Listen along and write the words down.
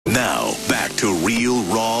to Real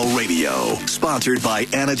Raw Radio. Sponsored by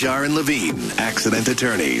Anajar and Levine, Accident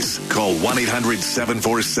Attorneys. Call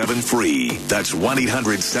 1-800-747-FREE. That's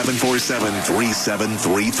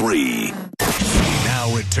 1-800-747-3733.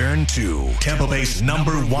 Now return to Tampa Bay's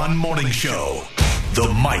 #1 morning show, The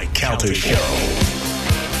Mike Calta Show.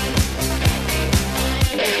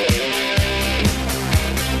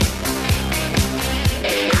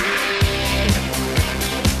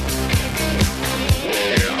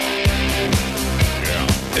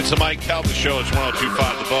 It's the Mike Calta Show. It's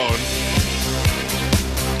 102.5 The Bone.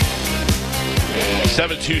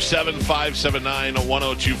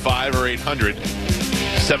 727-579-1025 or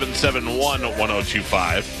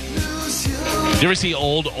 800-771-1025. You ever see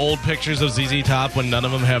old pictures of ZZ Top when none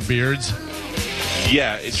of them have beards?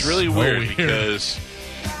 Yeah, it's really weird because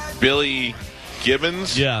Billy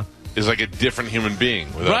Gibbons is like a different human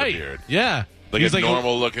being without a beard. Yeah. Like he's a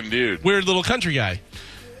normal-looking dude. Weird little country guy.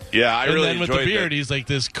 Yeah, I really enjoyed that. And then with the beard, he's like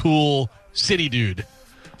this cool city dude.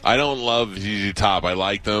 I don't love ZZ Top. I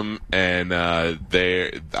like them, and I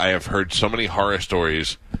have heard so many horror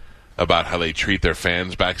stories about how they treat their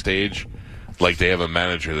fans backstage. Like they have a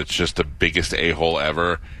manager that's just the biggest a-hole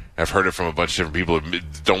ever. I've heard it from a bunch of different people.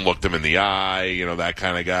 Don't look them in the eye, that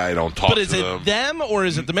kind of guy. Don't talk to them. But is it them or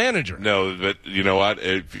is it the manager? No, but you know what?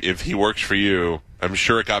 If he works for you, I'm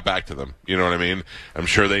sure it got back to them. You know what I mean? I'm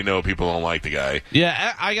sure they know people don't like the guy.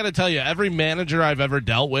 Yeah, I got to tell you, every manager I've ever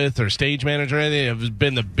dealt with or stage manager or anything have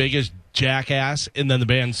been the biggest jackass, and then the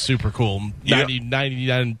band's super cool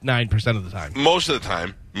 99% of the time. Most of the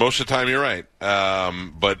time, you're right.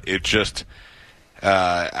 But it just...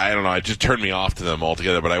 I don't know. It just turned me off to them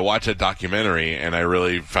altogether. But I watched that documentary, and I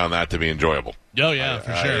really found that to be enjoyable. Oh, yeah,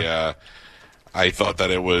 for sure. I thought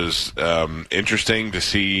that it was interesting to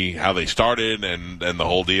see how they started and the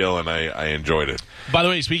whole deal, and I enjoyed it. By the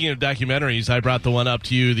way, speaking of documentaries, I brought the one up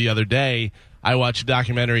to you the other day. I watched a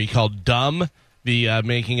documentary called Dumb, the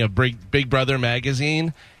making of Big Brother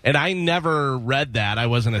magazine. And I never read that. I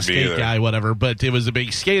wasn't a skate guy, whatever. But it was a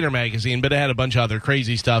big skater magazine, but it had a bunch of other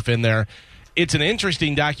crazy stuff in there. It's an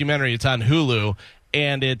interesting documentary. It's on Hulu,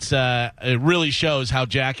 and it really shows how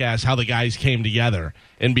the guys came together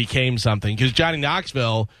and became something. Because Johnny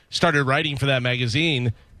Knoxville started writing for that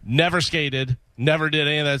magazine, never skated, never did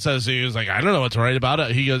any of that stuff. So he was like, I don't know what to write about it.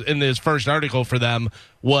 He goes, in his first article for them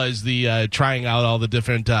was the trying out all the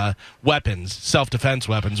different weapons, self-defense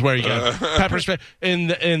weapons, where you got pepper spray.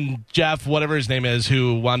 And Jeff, whatever his name is,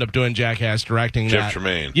 who wound up doing Jackass, directing Jeff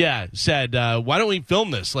Tremaine. Yeah, said, why don't we film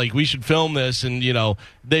this? Like, we should film this. And,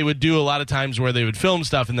 they would do a lot of times where they would film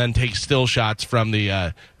stuff and then take still shots from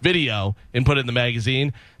the video and put it in the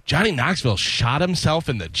magazine. Johnny Knoxville shot himself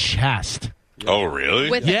in the chest. Oh, really?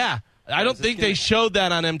 Yeah. I don't think they showed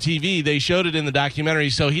that on MTV. They showed it in the documentary.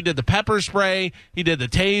 So he did the pepper spray. He did the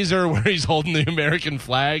taser where he's holding the American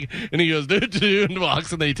flag. And he goes, doo-doo, and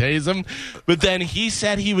walks and they tase him. But then he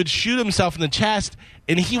said he would shoot himself in the chest.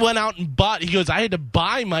 And he went out and bought, he goes, I had to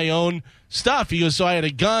buy my own stuff. He goes, so I had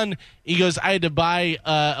a gun. He goes, I had to buy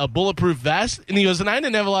a bulletproof vest. And he goes, and I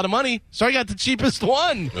didn't have a lot of money, so I got the cheapest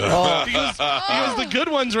one. He goes, the good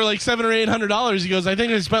ones were like $700 or $800. He goes, I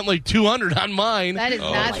think I spent like $200 on mine. That is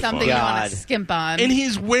not something you want to skimp on. And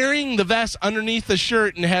he's wearing the vest underneath the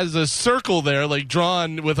shirt and has a circle there, like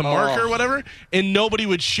drawn with a marker or whatever, and nobody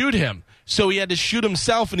would shoot him. So he had to shoot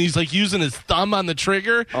himself, and he's like using his thumb on the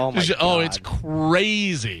trigger. Oh, my God. It's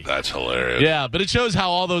crazy. That's hilarious. Yeah, but it shows how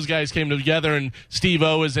all those guys came together, and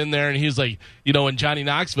Steve-O was in there, and he was like, when Johnny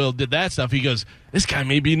Knoxville did that stuff, he goes, this guy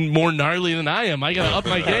may be more gnarly than I am. I got to up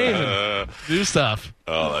my game and do stuff.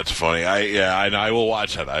 Oh, that's funny. I will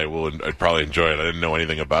watch that. I'd probably enjoy it. I didn't know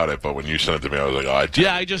anything about it, but when you sent it to me, I was like,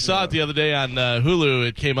 I just saw it the other day on Hulu.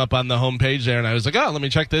 It came up on the homepage there, and I was like, let me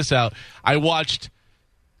check this out. I watched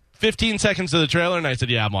 15 seconds of the trailer, and I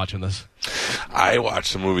said, I'm watching this. I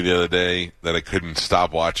watched a movie the other day that I couldn't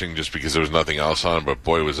stop watching just because there was nothing else on, but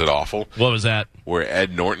boy, was it awful. What was that? Where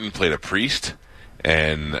Ed Norton played a priest,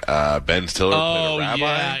 and Ben Stiller played a rabbi.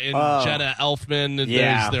 Yeah, and Jenna Elfman,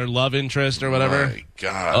 there's their love interest or whatever. My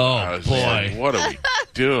God. Oh, boy. Like, what are we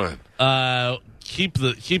doing? Keep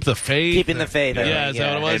the faith. Keeping the faith. Yeah, is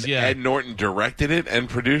that what it was? And Ed Norton directed it and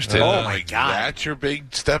produced it. Oh, my God. That's your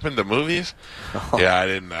big step into movies?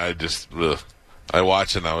 Yeah, I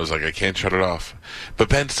watched it and I was like, I can't shut it off. But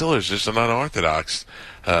Ben Stiller's just an unorthodox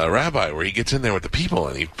rabbi where he gets in there with the people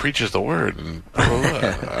and he preaches the word. And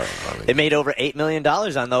It made over $8 million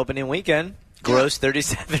on the opening weekend. Gross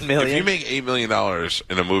 $37 million. If you make $8 million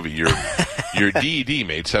in a movie, your DED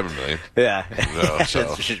made $7 million. Yeah, no,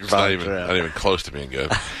 so it's not even close to being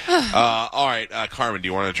good. All right, Carmen, do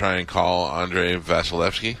you want to try and call Andre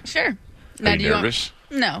Vasilevsky? Sure. Are you nervous?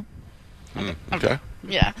 No. Okay.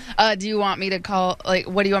 Yeah. Do you want me to call? Like,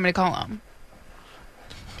 what do you want me to call him?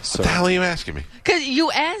 What the hell are you asking me? Because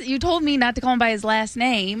you told me not to call him by his last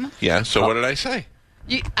name. Yeah. So what did I say?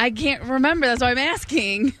 I can't remember. That's why I'm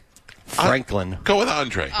asking. Franklin. Go with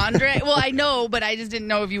Andre. Andre? Well, I know, but I just didn't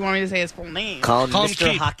know if you want me to say his full name. Call him Call him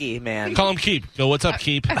Mr. Keep. Hockey Man. Call him Keep. Go, what's up,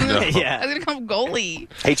 Keep? I was Yeah. going to call him Goalie.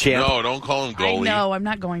 Hey, champ. No, don't call him goalie. I know. I'm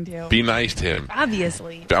not going to. Be nice to him.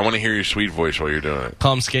 Obviously. I want to hear your sweet voice while you're doing it.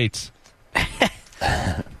 Call him Skates.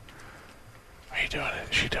 Are you doing it?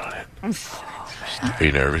 Is she doing it? Are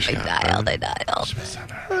you nervous? I dialed.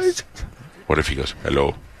 What if he goes,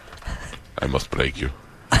 hello, I must break you.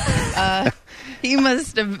 He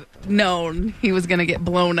must have known he was going to get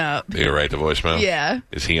blown up. Did you write the voicemail? Yeah.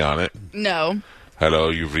 Is he on it? No. Hello,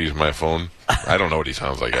 you've reached my phone. I don't know what he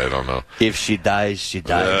sounds like. I don't know. If she dies, she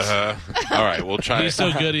dies. All right, we'll try. He's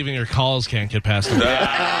so good, even your calls can't get past him.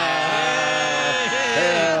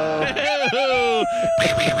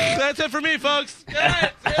 That's it for me, folks. Good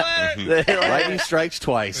night. See you later. Lightning strikes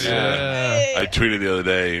twice. Yeah. I tweeted the other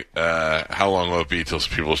day, how long will it be till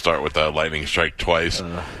people start with lightning strike twice?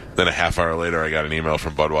 Then a half hour later, I got an email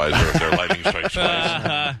from Budweiser with their lightning strike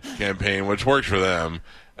twice campaign, which works for them.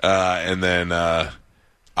 And then I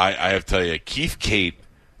have to tell you, Keith Kate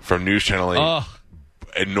from News Channel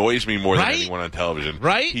 8 annoys me more than anyone on television.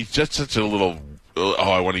 Right? He's just such a little...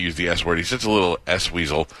 Oh, I want to use the S word. He's such a little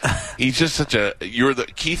S-weasel. He's just such a... You're the...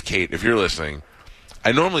 Keith Kate, if you're listening, I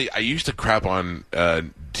used to crap on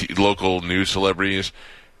local news celebrities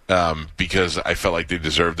because I felt like they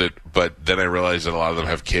deserved it, but then I realized that a lot of them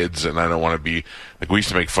have kids, and I don't want to be... Like, we used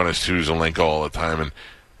to make fun of Susan Lenko all the time,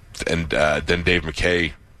 and then Dave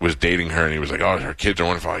McKay was dating her, and he was like, oh, her kids are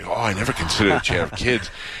wonderful. I'm like, oh, I never considered that she have kids.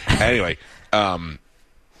 Anyway,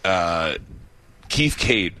 Keith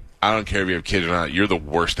Kate, I don't care if you have kids or not. You're the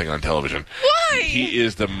worst thing on television. Why? He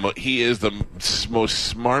is the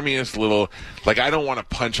most smarmiest little. Like, I don't want to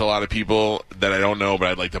punch a lot of people that I don't know, but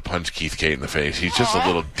I'd like to punch Keith Kate in the face. He's just a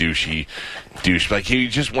little douche. Like,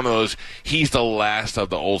 he's just one of those. He's the last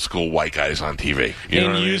of the old school white guys on TV. You know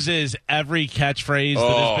what I mean? Uses every catchphrase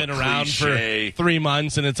that has been around cliche. for 3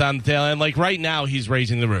 months, and it's on the tail end. Like right now, he's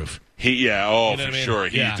raising the roof. You know what for I mean? sure.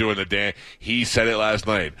 He's Yeah. doing the dance. He said it last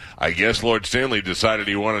night. I guess Lord Stanley decided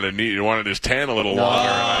he wanted his tan a little longer.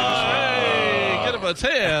 And Hey, get him a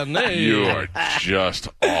tan. Hey. you are just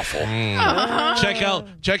awful.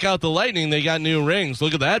 Check out the Lightning. They got new rings.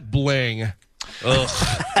 Look at that bling. Ugh.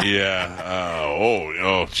 Yeah.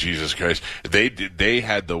 Oh, Jesus Christ. They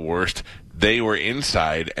had the worst. They were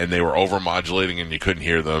inside and they were overmodulating and you couldn't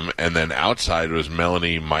hear them. And then outside was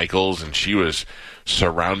Melanie Michaels and she was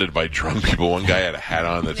surrounded by drunk people. One guy had a hat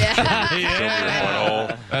on that showed your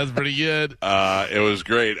butthole. That's pretty good. It was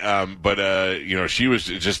great. But she was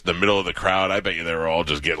just in the middle of the crowd. I bet you they were all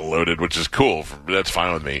just getting loaded, which is cool. That's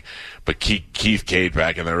fine with me. But Keith Cade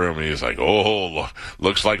back in the room, and he's like, oh,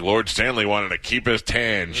 looks like Lord Stanley wanted to keep his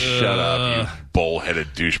tan. Shut up, you bull-headed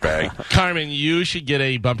douchebag. Carmen, you should get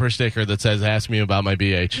a bumper sticker that says, ask me about my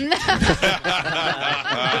BH.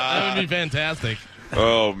 That would be fantastic.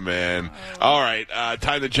 Oh, man. All right,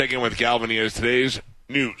 time to check in with Galvin. He has today's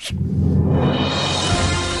news. And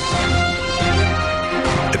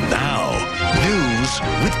now, news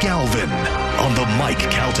with Galvin on the Mike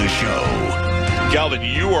Calta Show. Galvin,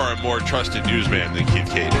 you are a more trusted newsman than Keith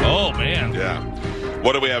Cade. Oh, man. Yeah.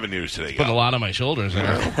 What do we have in news today, Put a Galvin? lot on my shoulders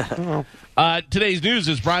there. Today's news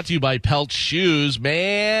is brought to you by Pelt Shoes.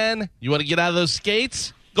 Man, you want to get out of those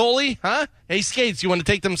skates, goalie? Huh? Hey, skates, you want to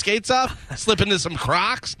take them skates off? Slip into some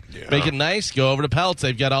Crocs? Yeah. Make it nice? Go over to Pelts.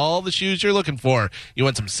 They've got all the shoes you're looking for. You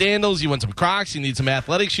want some sandals? You want some Crocs? You need some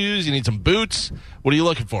athletic shoes? You need some boots? What are you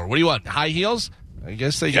looking for? What do you want? High heels? I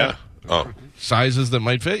guess they got sizes that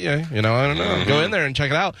might fit you. I don't know. Mm-hmm. Go in there and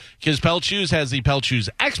check it out because Pelt Shoes has the Pelt Shoes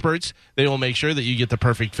experts. They will make sure that you get the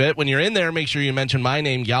perfect fit. When you're in there, make sure you mention my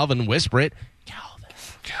name, Galvin. Whisper it. Galvin.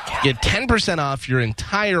 Get 10% off your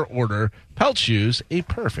entire order. Pelt Shoes, a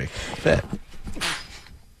perfect fit.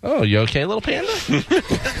 Oh, you okay, little panda?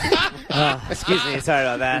 Excuse me. Sorry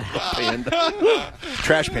about that. Panda.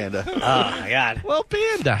 Trash panda. Oh, my God. Well,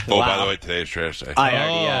 panda. Oh, by the way, today's trash day.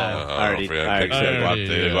 I Don't forget.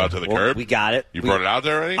 Go out to the curb. We got it. You brought it out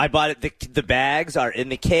there already? I bought it. The bags are in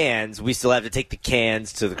the cans. We still have to take the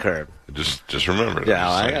cans to the curb. Just remember. Yeah,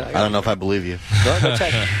 I don't know if I believe you. Go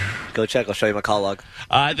check. Go check. I'll show you my call log.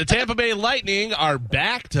 The Tampa Bay Lightning are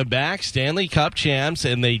back-to-back Stanley Cup champs,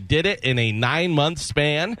 and they did it in a 9-month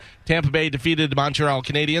span. Tampa Bay defeated the Montreal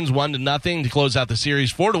Canadiens 1-0 to close out the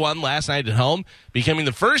series 4-1 last night at home, becoming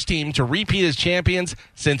the first team to repeat as champions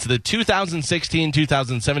since the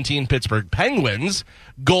 2016-2017 Pittsburgh Penguins.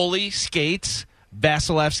 Goalie Skates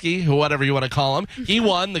Vasilevsky, whatever you want to call him. He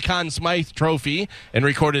won the Conn Smythe Trophy and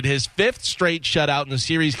recorded his 5th straight shutout in the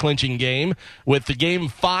series-clinching game. With the Game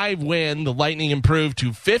 5 win, the Lightning improved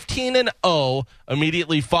to 15-0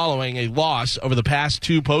 immediately following a loss over the past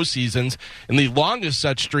 2 postseasons in the longest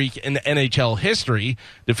such streak in NHL history.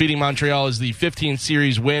 Defeating Montreal is the 15th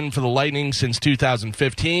series win for the Lightning since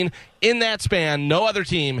 2015. In that span, no other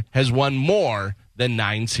team has won more than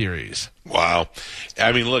 9 series. Wow.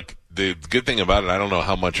 I mean, look, the good thing about it, I don't know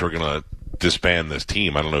how much we're going to disband this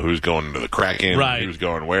team. I don't know who's going into the Kraken, right, who's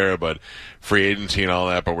going where, but free agency and all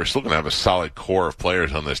that, but we're still going to have a solid core of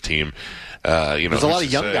players on this team. There's a lot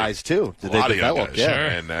of young guys, too. A lot of young guys, yeah.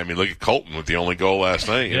 Sure. And, I mean, look at Colton with the only goal last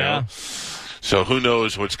night, you know? So who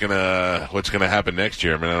knows what's gonna happen next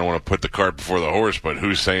year? I mean, I don't want to put the cart before the horse, but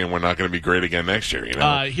who's saying we're not going to be great again next year? You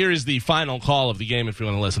know. Here is the final call of the game. If you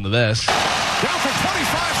want to listen to this. Down for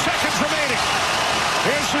 25 seconds remaining.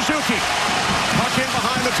 Here's Suzuki. Puck in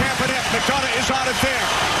behind the Tampa net. McDonough is on it there.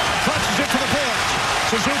 Clutches it to the boards.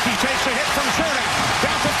 Suzuki takes a hit from Cernak.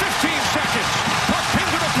 Down for 15 seconds. Puck pinned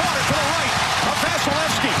to the corner to the right of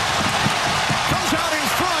Vasilevsky. Comes out in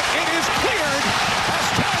front. It is cleared as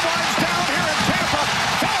time winds down here in Tampa.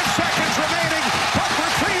 5 seconds remaining. Puck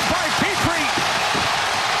retrieved by Petrie.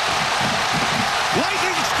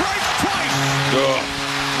 Lightning strikes twice.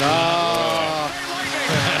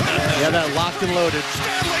 Yeah, that locked and loaded.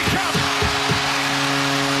 Stanley Cup.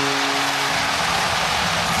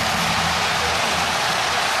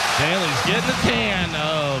 Stanley's getting a tan.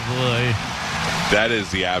 Oh, boy. That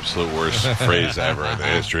is the absolute worst phrase ever in the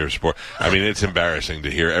history of sport. I mean, it's embarrassing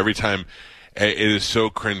to hear. Every time, it is so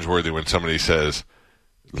cringeworthy when somebody says,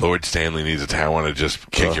 Lord Stanley needs a tan. I want to just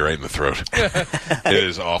kick you right in the throat. It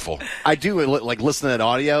is awful. I do listen to that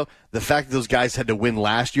audio. The fact that those guys had to win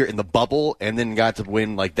last year in the bubble and then got to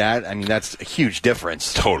win like that, I mean, that's a huge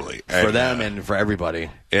difference. Totally. For them and for everybody.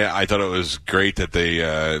 Yeah, I thought it was great that they,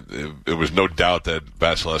 it was no doubt that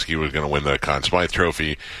Vasilevsky was going to win the Conn Smythe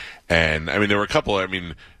Trophy. And, I mean, there were a couple,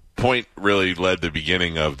 Point really led the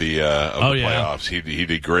beginning of the playoffs. He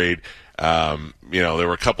did great. There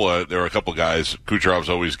were a couple guys. Kucherov's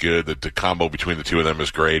always good. The combo between the two of them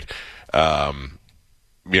is great. But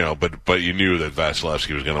you knew that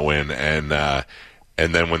Vasilevsky was going to win, and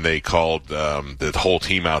then when they called the whole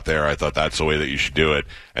team out there, I thought that's the way that you should do it,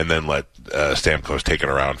 and then let Stamkos take it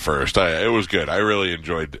around first. It was good. I really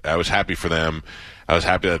enjoyed. I was happy for them. I was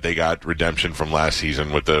happy that they got redemption from last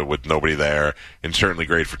season with nobody there, and certainly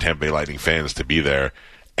great for Tampa Bay Lightning fans to be there.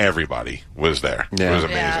 Everybody was there. Yeah. It was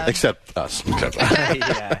amazing. Yeah. Except us.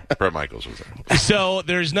 Yeah. Brett Michaels was there. So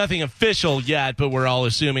there's nothing official yet, but we're all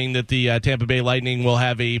assuming that the Tampa Bay Lightning will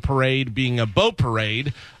have a parade, being a boat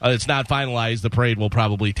parade. It's not finalized. The parade will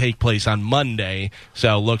probably take place on Monday.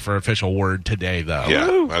 So look for official word today, though.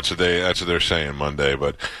 Yeah, that's what they're saying Monday.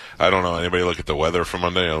 But I don't know. Anybody look at the weather for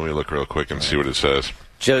Monday? Let me look real quick and see what it says.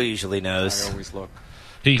 Joe usually knows. I always look.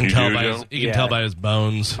 He can You tell do, by Joe? tell by his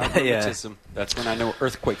bones. My rheumatism. That's when I know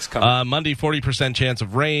earthquakes coming. Monday, 40% chance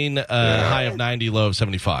of rain, high of 90, low of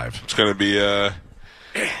 75. It's going to be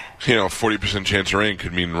 40% chance of rain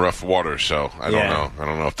could mean rough water. So I don't know. I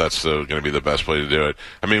don't know if that's going to be the best way to do it.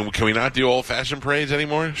 I mean, can we not do old-fashioned parades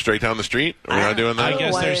anymore? Straight down the street? Are we not doing that? I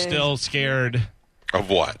guess they're still scared. Of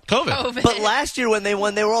what? COVID. But last year when they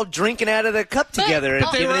won, they were all drinking out of the cup together and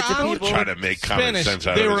they giving were it to out people. Trying to make common sense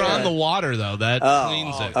out They of it. were on the water, though. That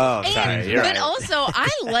cleans it. Oh, sorry. You're But right. also, I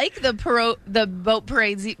like the boat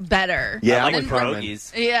parades better. Yeah, I I'm like with Carmen.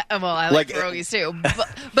 pierogies. Yeah, well, I like Like- pierogies too.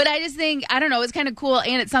 But I just think, I don't know, it's kind of cool,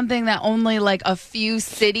 and it's something that only like a few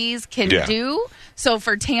cities can do. So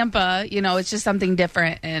for Tampa, it's just something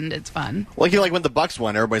different, and it's fun. Like when the Bucks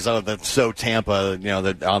won, everybody's like, that's so Tampa,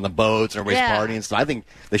 on the boats and everybody's partying. So I think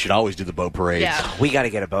they should always do the boat parades. Yeah. We got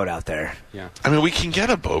to get a boat out there. Yeah. I mean, we can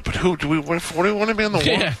get a boat, but what do we want to be on the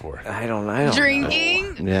water Yeah. for? I don't know.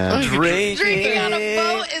 Drinking. Yeah. Drinking on a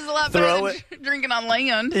boat is a lot better than drinking on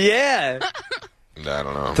land. Yeah. I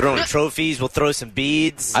don't know. Throwing trophies. We'll throw some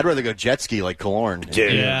beads. I'd rather go jet ski like Killorn.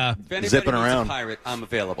 Yeah. If anybody Zipping needs around. a pirate, I'm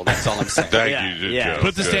available. That's all I'm saying. Thank Yeah, you, yeah. Joe.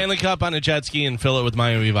 Put the Good. Stanley Cup on a jet ski and fill it with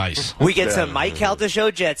Miami Vice. We get some Mike Calta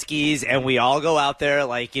show jet skis, and we all go out there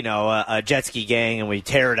like, a jet ski gang, and we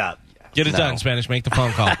tear it up. Get it done, Spanish. Make the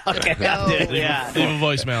phone call. Okay, No. yeah. Leave a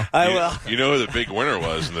voicemail. I will. You know who the big winner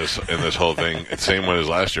was in this whole thing? Same one as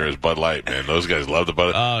last year, is Bud Light, man. Those guys love the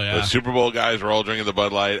Bud. Oh, yeah. The Super Bowl guys were all drinking the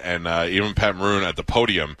Bud Light, and even Pat Maroon at the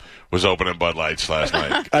podium was opening Bud Lights last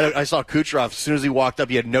night. I saw Kucherov, as soon as he walked up,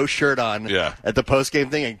 he had no shirt on Yeah. at the post-game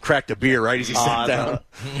thing and cracked a beer right as he sat down.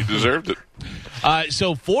 He deserved it.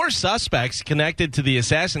 So 4 suspects connected to the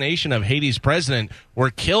assassination of Haiti's president were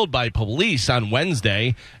killed by police on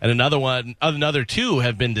Wednesday, and another 2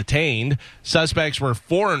 have been detained. Suspects were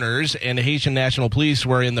foreigners, and Haitian National Police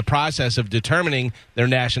were in the process of determining their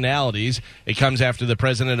nationalities. It comes after the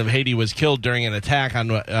president of Haiti was killed during an attack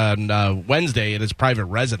on Wednesday at his private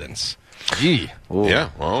residence. Gee. Yeah,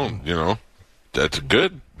 well, that's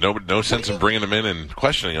good. No sense in bringing him in and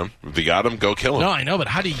questioning him. If you got him, go kill him. No, I know, but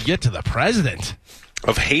how do you get to the president?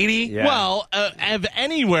 Of Haiti? Yeah. Well, of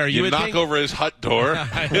anywhere. You would knock think... over his hut door. You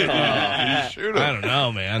shoot him. I don't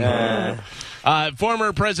know, man.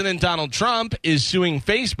 Former President Donald Trump is suing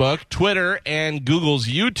Facebook, Twitter, and Google's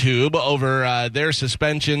YouTube over their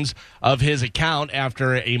suspensions of his account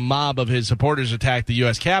after a mob of his supporters attacked the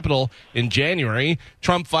U.S. Capitol in January.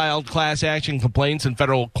 Trump filed class action complaints in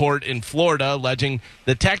federal court in Florida, alleging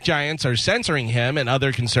the tech giants are censoring him and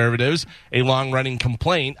other conservatives, a long-running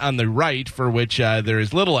complaint on the right for which there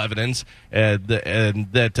is little evidence that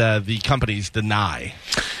the companies deny.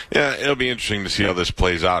 Yeah, it'll be interesting to see how this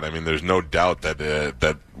plays out. I mean, there's no doubt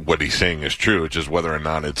that what he's saying is true. It's just whether or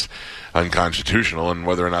not it's unconstitutional and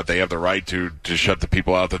whether or not they have the right to shut the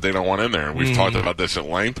people out that they don't want in there. And we've talked about this at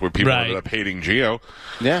length, where people ended up hating Geo.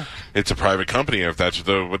 Yeah, it's a private company. If that's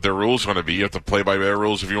what their rules are going to be, you have to play by their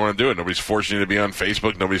rules if you want to do it. Nobody's forcing you to be on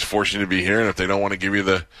Facebook. Nobody's forcing you to be here. And if they don't want to give you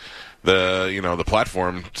the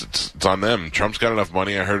platform, it's on them. Trump's got enough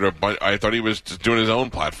money. I thought he was doing his own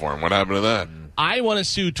platform. What happened to that? I want to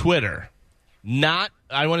sue Twitter.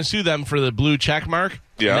 I want to sue them for the blue check mark.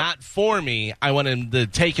 Yeah. Not for me. I want them to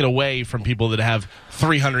take it away from people that have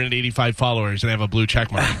 385 followers and have a blue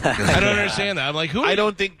check mark. I don't understand that. I'm like, who? I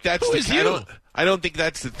don't think that's who the is you? I don't think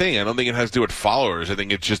that's the thing. I don't think it has to do with followers. I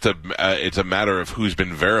think it's just it's a matter of who's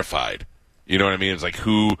been verified. You know what I mean? It's like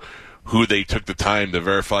who they took the time to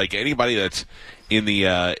verify. Like anybody that's in the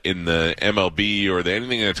MLB or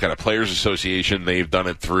anything that's got a players association, they've done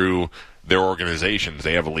it through their organizations.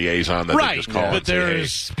 They have a liaison that they just call. But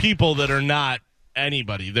there's people that are not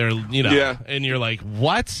anybody. They're and you're like,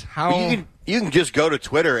 what? How? Well, you can just go to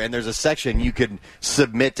Twitter and there's a section you can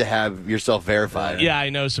submit to have yourself verified. Yeah,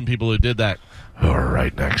 I know some people who did that. Who are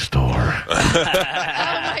right next door.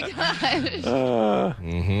 Oh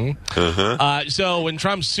my gosh. So when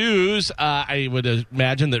Trump sues, I would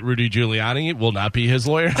imagine that Rudy Giuliani will not be his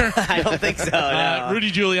lawyer. I don't think so. No.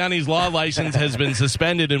 Rudy Giuliani's law license has been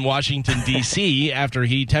suspended in Washington, D.C. after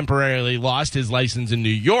he temporarily lost his license in New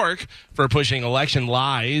York for pushing election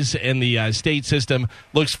lies, and the state system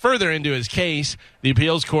looks further into his case. The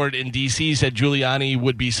appeals court in D.C. said Giuliani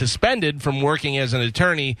would be suspended from working as an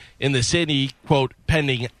attorney in the city, quote,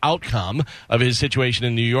 pending outcome of his situation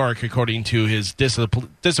in New York, according to his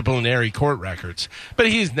disciplinary court records. But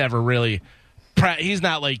he's never really... he's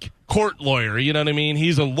not like court lawyer, you know what I mean?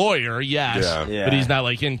 He's a lawyer, yes, but he's not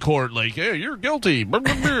like in court like, hey, you're guilty,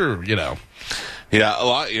 you know. Yeah, a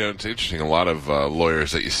lot. It's interesting. A lot of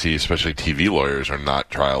lawyers that you see, especially TV lawyers, are not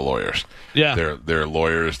trial lawyers. Yeah, they're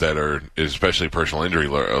lawyers that are, especially personal injury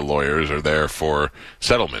lawyers, are there for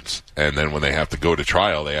settlements. And then when they have to go to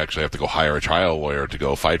trial, they actually have to go hire a trial lawyer to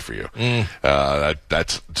go fight for you.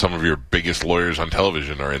 That's some of your biggest lawyers on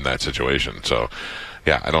television are in that situation. So.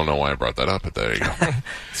 Yeah, I don't know why I brought that up, but there you go.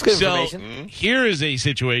 It's good information. Here is a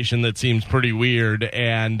situation that seems pretty weird,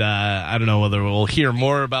 and I don't know whether we'll hear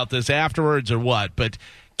more about this afterwards or what, but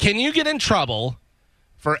can you get in trouble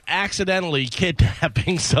for accidentally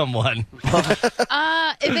kidnapping someone?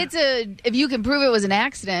 If you can prove it was an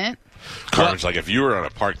accident. Carmen's like, if you were on a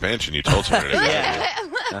park bench and you told someone to do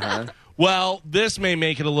that. Well, this may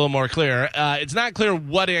make it a little more clear. It's not clear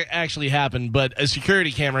what actually happened, but a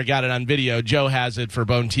security camera got it on video. Joe has it for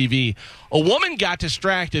Bone TV. A woman got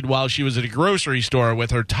distracted while she was at a grocery store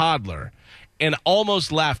with her toddler and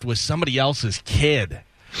almost left with somebody else's kid.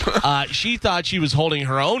 She thought she was holding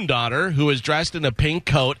her own daughter, who was dressed in a pink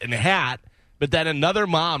coat and hat, but then another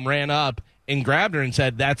mom ran up and grabbed her and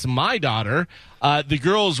said, "That's my daughter." The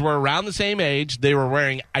girls were around the same age. They were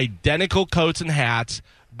wearing identical coats and hats.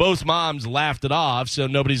 Both moms laughed it off, so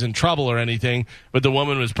nobody's in trouble or anything. But the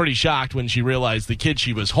woman was pretty shocked when she realized the kid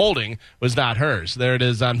she was holding was not hers. There it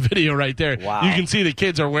is on video right there. Wow. You can see the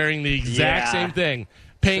kids are wearing the exact same thing.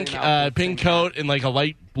 Pink coat and like a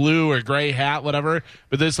light blue or gray hat, whatever.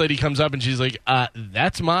 But this lady comes up and she's like,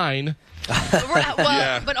 "That's mine."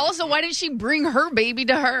 But also, why didn't she bring her baby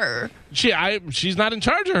to her? She's not in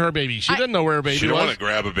charge of her baby. She didn't know where her baby was. She don't want to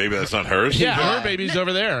grab a baby that's not hers? Yeah, her baby's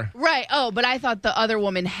over there. Right. Oh, but I thought the other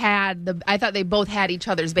woman I thought they both had each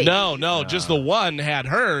other's baby. No, just the one had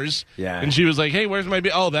hers. Yeah. And she was like, "Hey, where's my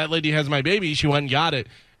baby?" "Oh, that lady has my baby." She went and got it.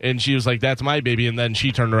 and she was like, "That's my baby," and then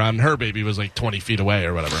she turned around and her baby was like 20 feet away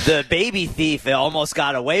or whatever. The baby thief almost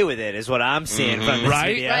got away with it, is what I'm seeing from this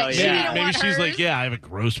Right? video. Right. Yeah. Maybe she's like, "Yeah, I have a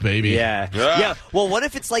gross baby." Yeah. Well, what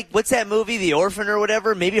if it's like, what's that movie, The Orphan or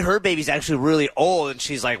whatever? Maybe her baby's actually really old, and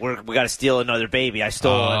she's like, we got to steal another baby. I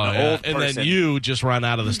stole an old person. And then you just run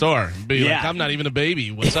out of the store. Be like, "I'm not even a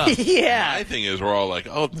baby. What's up?" Yeah. My thing is, we're all like,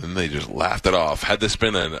 "Oh," and they just laughed it off. Had this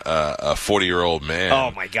been a 40-year-old man,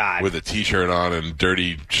 Oh, my God, with a T-shirt on and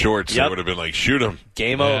dirty shorts, they would have been like, "Shoot him."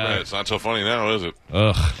 Game over. It's not so funny now, is it?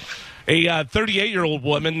 Ugh. A 38-year-old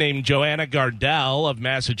woman named Joanna Gardell of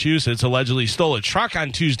Massachusetts allegedly stole a truck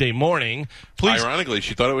on Tuesday morning. Ironically,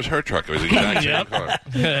 she thought it was her truck. It was the exact same car.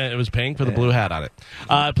 It was pink with a blue hat on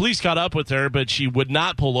it. Police caught up with her, but she would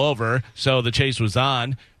not pull over, so the chase was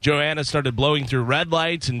on. Joanna started blowing through red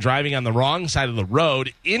lights and driving on the wrong side of the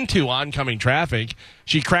road into oncoming traffic.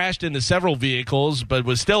 She crashed into several vehicles, but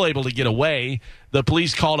was still able to get away. The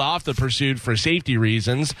police called off the pursuit for safety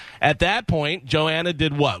reasons. At that point, Joanna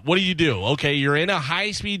did what? What do you do? Okay, you're in a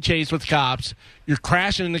high-speed chase with cops. You're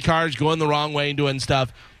crashing into cars, going the wrong way and doing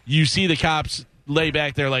stuff. You see the cops lay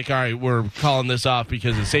back there like, all right, we're calling this off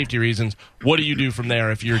because of safety reasons. What do you do from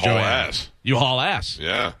there if you're Haul Joanna? ass. You haul ass.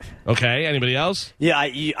 Yeah. Okay, anybody else? Yeah,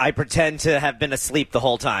 I pretend to have been asleep the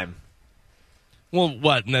whole time. Well,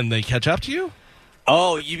 what, and then they catch up to you?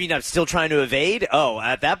 Oh, you mean I'm still trying to evade? Oh,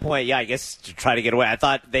 at that point, yeah, I guess to try to get away. I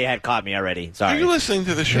thought they had caught me already. Sorry. Are you listening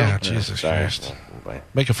to the show? Yeah, Jesus Christ.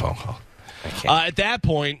 Make a phone call. At that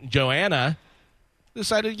point, Joanna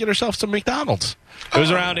decided to get herself some McDonald's. It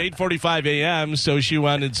was around 8:45 a.m., so she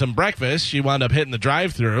wanted some breakfast. She wound up hitting the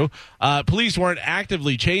drive-thru. Police weren't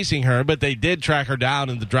actively chasing her, but they did track her down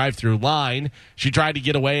in the drive-thru line. She tried to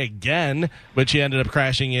get away again, but she ended up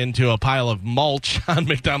crashing into a pile of mulch on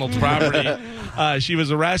McDonald's property. She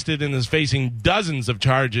was arrested and is facing dozens of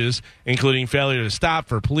charges, including failure to stop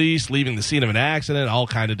for police, leaving the scene of an accident, all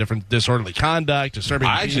kind of different disorderly conduct, disturbing.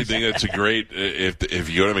 I actually think that's a great. If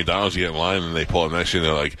you go to McDonald's, you get in line, and they pull up next to you,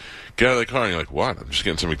 and they're like, "Get out of the car," and you're like, "What? I'm just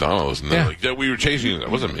getting some McDonald's." And they're like, "Yeah, we were chasing you." That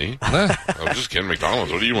wasn't me. I was just getting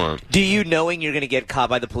McDonald's. What do you want? Do you, knowing you're going to get caught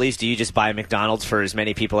by the police, do you just buy McDonald's for as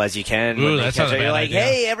many people as you can? Ooh, that's not a bad You're like, idea.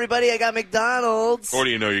 "Hey, everybody, I got McDonald's." Or do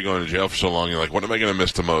you know you're going to jail for so long, you're like, what am I going to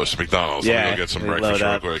miss the most? McDonald's. Let me go get some Load breakfast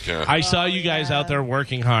real up. quick. Yeah. I saw you guys out there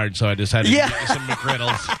working hard, so I decided to get you some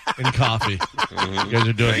McGriddles and coffee. You guys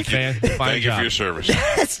are doing fine Thank you job. for your service.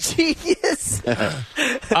 That's genius.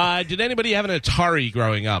 Did anybody have an Atari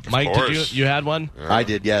growing up? Mike, course. you had one? I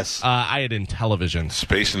did, yes. I had Intellivision.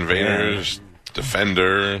 Space Invaders,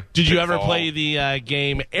 Defender. Did you ever Pitfall. play the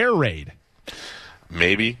game Air Raid?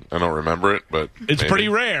 Maybe. I don't remember it, but It's maybe. pretty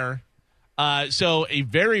rare. So a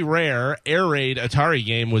very rare Air Raid Atari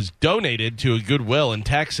game was donated to a Goodwill in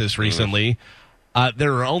Texas recently.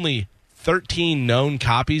 There are only 13 known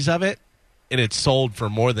copies of it, and it's sold for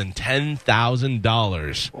more than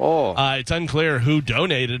 $10,000. Oh. It's unclear who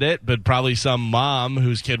donated it, but probably some mom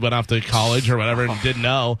whose kid went off to college or whatever and didn't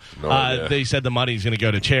know. No idea. They said the money's going to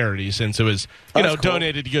go to charity since it was, That's cool.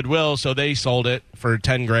 donated to Goodwill, so they sold it for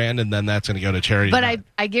 $10,000, and then that's going to go to charity. But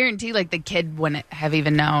I guarantee, like, the kid wouldn't have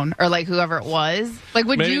even known, or like whoever it was. Like,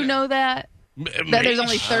 would Maybe- you know that? That there's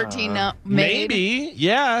only 13 made? Maybe,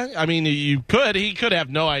 yeah. I mean, you could. He could have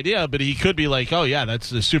no idea, but he could be like, "Oh yeah, that's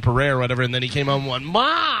super rare, or whatever." And then he came home and went,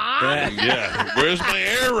 "Mom, Yeah. Where's my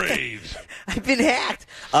Air Raid? I've been hacked.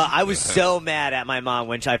 I was so mad at my mom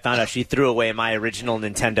when I found out she threw away my original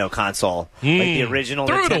Nintendo console. Like the original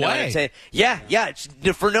Threw it Nintendo. away? Yeah,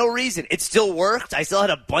 for no reason. It still worked. I still had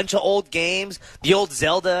a bunch of old games. The old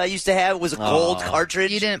Zelda I used to have was a gold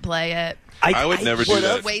cartridge. You didn't play it. I would never do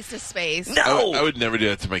that. Waste of space. No. I would never do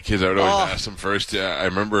that to my kids. I would always ask them first. I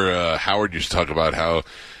remember Howard used to talk about how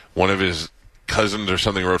one of his cousins or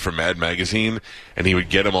something wrote for Mad Magazine, and he would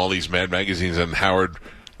get him all these Mad Magazines, and Howard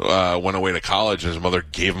went away to college, and his mother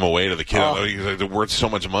gave them away to the kid. He was like, they're worth so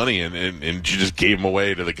much money, and she just gave them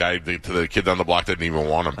away to the guy, to the kid down the block that didn't even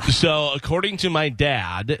want them. So, according to my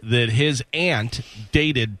dad, that his aunt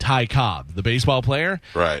dated Ty Cobb, the baseball player.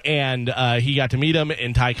 Right. And he got to meet him,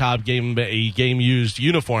 and Ty Cobb gave him a game-used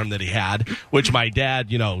uniform that he had, which my dad,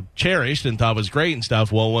 cherished and thought was great and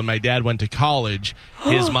stuff. Well, when my dad went to college,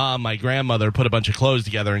 his mom, my grandmother, put a bunch of clothes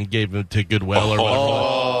together and gave them to Goodwill or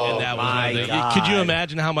whatever. And that was one of the, God. Could you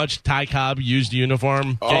imagine how much Ty Cobb used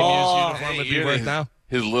uniform, game-used uniform would be worth now?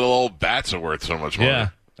 His little old bats are worth so much money. Yeah.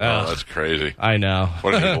 Oh, that's crazy. I know.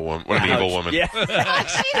 What an evil woman. What an evil woman. Yeah.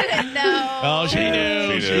 She didn't know. Oh, she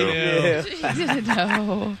knew. She knew. She didn't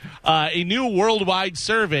know. A new worldwide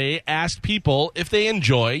survey asked people if they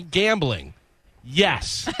enjoy gambling.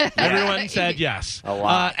 Yes. Everyone said yes. Oh,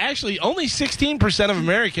 wow. Actually, only 16% of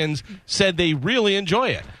Americans said they really enjoy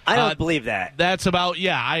it. I don't believe that. That's about,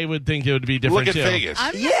 I would think it would be different, Look at too. Vegas.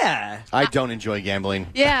 Yeah. I don't enjoy gambling.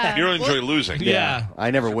 Yeah. You don't enjoy losing. Yeah. I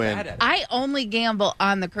never win. I only gamble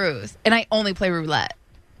on the cruise, and I only play roulette.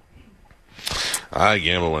 I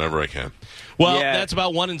gamble whenever I can. Well, Yeah. that's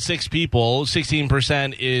about 1 in 6 people.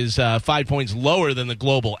 16% is 5 points lower than the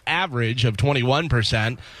global average of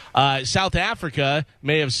 21%. South Africa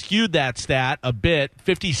may have skewed that stat a bit.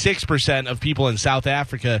 56% of people in South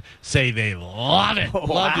Africa say they love it.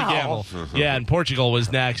 Love to gamble. Yeah, and Portugal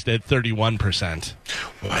was next at 31%.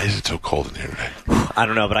 Why is it so cold in here today? I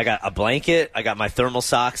don't know, but I got a blanket, I got my thermal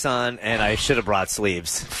socks on, and I should have brought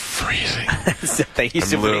sleeves. Freezing. So thank you I'm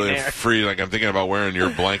for being literally there. freezing. Like I'm thinking about wearing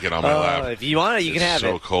your blanket on my lap. If you want it, you can have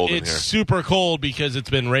so it. cold in It's here. super cold because it's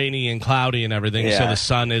been rainy and cloudy and everything, so Yeah. the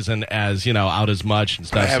sun isn't as, out as much and I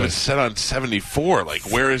stuff. have So- it set on 74. Like,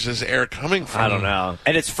 where is this air coming from? I don't know.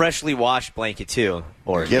 And it's freshly washed blanket, too.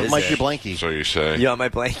 Or Give is Mike it? your blankie. So you say. You want my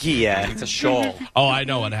blankie? Yeah. It's a shawl. Oh, I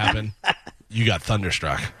know what happened. You got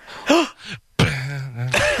thunderstruck.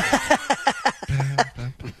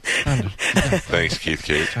 Thanks, Keith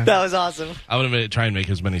Kate. That was awesome. I'm going to try and make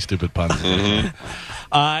as many stupid puns as I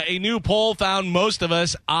can. A new poll found most of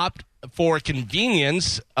us opt for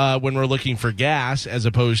convenience when we're looking for gas as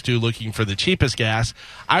opposed to looking for the cheapest gas.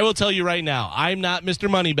 I will tell you right now, I'm not Mr.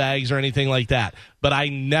 Moneybags or anything like that, but I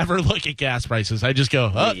never look at gas prices. I just go,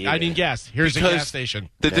 I need gas. Here's a gas station.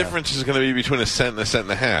 The difference is going to be between a cent and a cent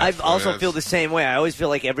and a half. I also mean, feel the same way. I always feel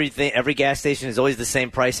like every gas station is always the same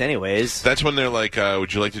price anyways. That's when they're like,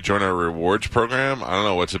 would you like to join our rewards program? I don't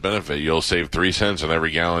know. What's the benefit? You'll save 3 cents on every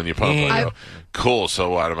gallon you pump. I go, cool. So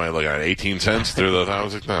what am I looking at? 18 cents through the... I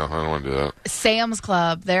was like, no, I don't want to do that. Sam's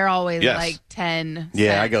Club, they're always Yes. like 10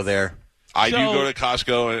 Yeah, cents. I go there. I do go to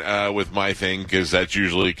Costco with my thing because that's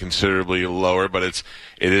usually considerably lower, but it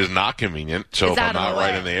is not convenient. So It's if I'm out of not the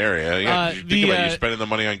right way. in the area, think about you spending the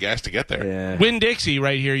money on gas to get there. Yeah. Winn-Dixie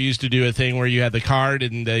right here used to do a thing where you had the card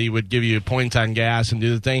and they would give you points on gas and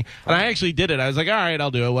do the thing. And I actually did it. I was like, all right, I'll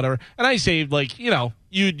do it, whatever. And I saved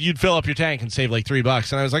you'd fill up your tank and save like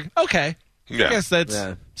 $3. And I was like, okay, Yeah. I guess that's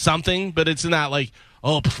something, but it's not like,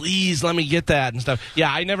 oh, please let me get that and stuff.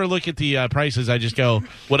 Yeah, I never look at the prices. I just go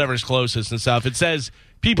whatever's closest and stuff. It says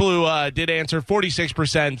people who did answer,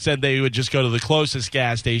 46% said they would just go to the closest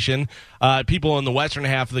gas station. People in the western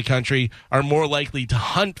half of the country are more likely to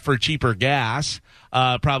hunt for cheaper gas,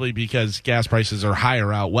 probably because gas prices are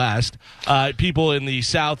higher out west. People in the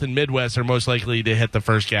south and Midwest are most likely to hit the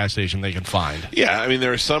first gas station they can find. Yeah, I mean,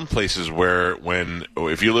 there are some places where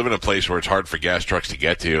if you live in a place where it's hard for gas trucks to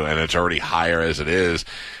get to and it's already higher as it is,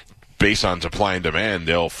 based on supply and demand,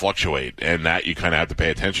 they'll fluctuate, and that you kind of have to pay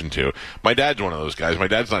attention to. My dad's one of those guys. My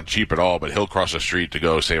dad's not cheap at all, but he'll cross the street to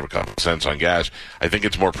go save a couple cents on gas. I think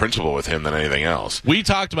it's more principle with him than anything else. We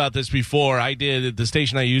talked about this before. I did at the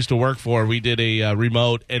station I used to work for. We did a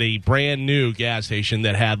remote at a brand new gas station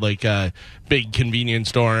that had like a big convenience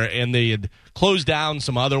store, and they had closed down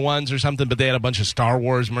some other ones or something, but they had a bunch of Star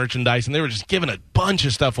Wars merchandise, and they were just giving a bunch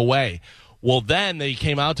of stuff away. Well, then they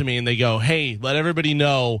came out to me and they go, hey, let everybody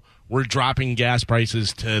know we're dropping gas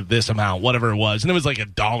prices to this amount, whatever it was. And it was like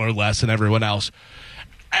 $1 less than everyone else.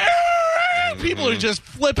 People are just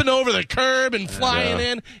flipping over the curb and flying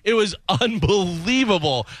in. It was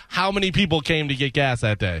unbelievable how many people came to get gas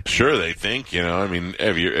that day. Sure, they think, I mean,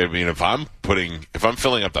 if I'm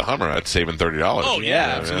filling up the Hummer, that's saving $30. Oh,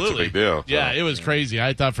 yeah, absolutely. That's a big deal. Yeah, it was crazy.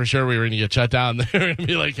 I thought for sure we were going to get shut down. They were going to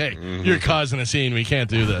be like, hey, you're causing a scene. We can't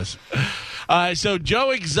do this. So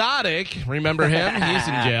Joe Exotic, remember him? He's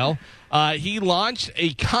in jail. He launched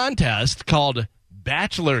a contest called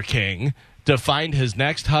Bachelor King to find his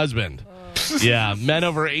next husband. Yeah, men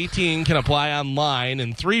over 18 can apply online,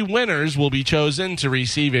 and 3 winners will be chosen to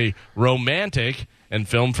receive a romantic and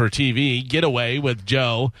film for TV getaway with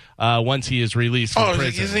Joe once he is released from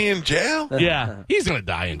prison. Is he in jail? Yeah, he's going to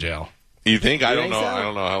die in jail. You think? I don't know. so? I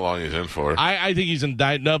don't know how long he's in for. I think he's in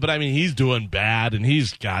no, but I mean he's doing bad, and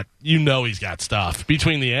he's got he's got stuff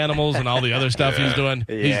between the animals and all the other stuff he's doing.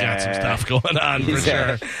 He's got some stuff going on for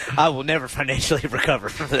sure. I will never financially recover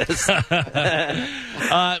from this.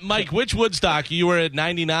 Mike, which Woodstock? You were at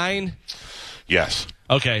 99? Yes.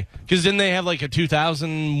 Okay, because didn't they have like a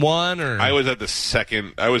 2001 or? I was at the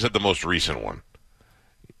second. I was at the most recent one.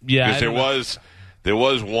 Yeah, Because There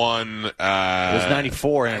was one. It was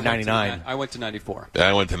 94 and 99. I went to 94.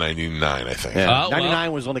 I went to 99, I think. Yeah.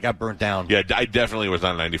 99 was one that got burnt down. Yeah, I definitely was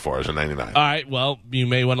not 94. I was in 99. All right, well, you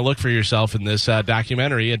may want to look for yourself in this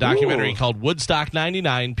documentary. A documentary called Woodstock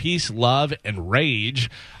 99, Peace, Love, and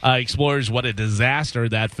Rage explores what a disaster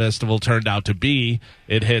that festival turned out to be.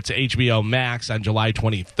 It hits HBO Max on July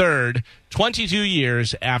 23rd, 22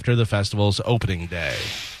 years after the festival's opening day.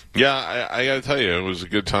 Yeah, I got to tell you, it was a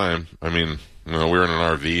good time. I mean, we were in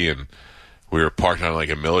an RV and we were parked on like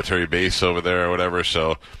a military base over there or whatever.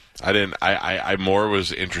 So I more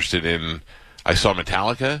was interested in. I saw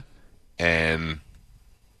Metallica, and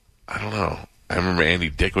I don't know. I remember Andy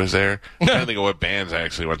Dick was there. I'm trying to think of what bands I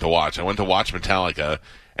actually went to watch. I went to watch Metallica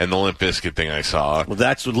and the Limp Bizkit thing I saw. Well,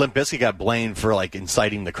 that's what Limp Bizkit got blamed for, like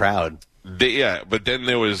inciting the crowd. But then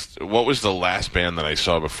there was what was the last band that I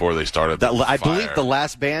saw before they started? I believe the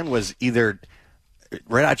last band was either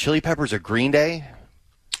Red Hot Chili Peppers or Green Day.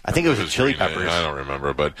 I think it was the Chili Peppers. I don't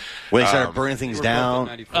remember, but when they started burning things down.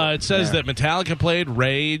 It says that Metallica played,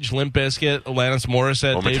 Rage, Limp Bizkit, Alanis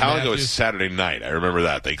Morissette. Well, Dave Metallica Matthews. was Saturday night. I remember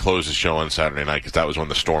that they closed the show on Saturday night because that was when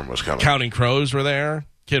the storm was coming. Counting Crows were there.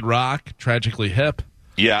 Kid Rock, Tragically Hip.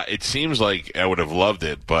 Yeah, it seems like I would have loved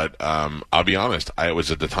it, but I'll be honest. I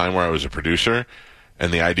was at the time where I was a producer,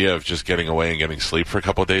 and the idea of just getting away and getting sleep for a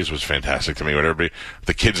couple of days was fantastic to me. When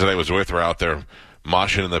the kids that I was with were out there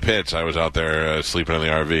moshing in the pits, I was out there sleeping in the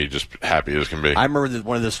RV, just happy as can be. I remember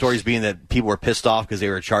one of the stories being that people were pissed off because they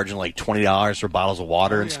were charging like $20 for bottles of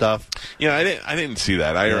water and stuff. Yeah, I didn't see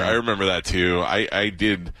that. I remember that too. I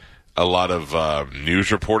did a lot of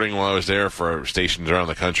news reporting while I was there for stations around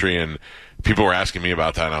the country, and people were asking me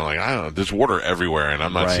about that, and I'm like, I don't know, there's water everywhere, and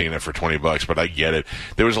I'm not seeing it for $20, but I get it.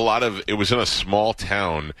 There was it was in a small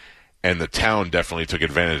town, and the town definitely took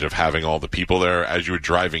advantage of having all the people there. As you were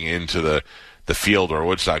driving into the field where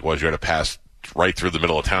Woodstock was, you had to pass right through the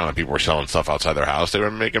middle of town, and people were selling stuff outside their house. They were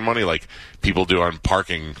making money like people do on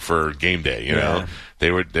parking for game day, you know?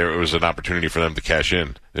 There was an opportunity for them to cash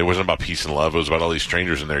in. It wasn't about peace and love. It was about all these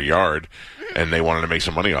strangers in their yard, and they wanted to make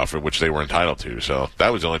some money off it, which they were entitled to. So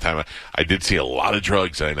that was the only time I did see a lot of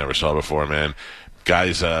drugs that I never saw before, man.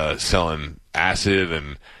 Guys selling acid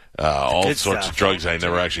and all sorts of drugs I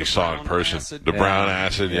never actually saw in person. The brown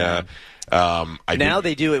acid, yeah. Now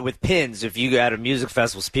they do it with pins. If you go at a music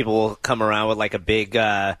festival, people will come around with like a big,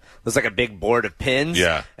 there's like a big board of pins.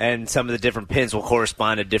 Yeah. And some of the different pins will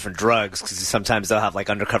correspond to different drugs because sometimes they'll have like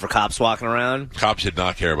undercover cops walking around. Cops did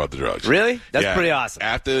not care about the drugs. Really? That's pretty awesome.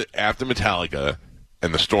 After Metallica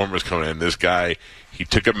and the storm was coming in, this guy, he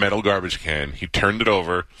took a metal garbage can, he turned it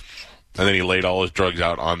over, and then he laid all his drugs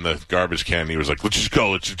out on the garbage can. And he was like, let's just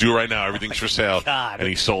go. Let's just do it right now. Everything's for sale. God. And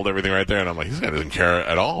he sold everything right there. And I'm like, this guy doesn't care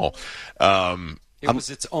at all. It was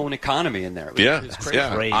its own economy in there. It was crazy.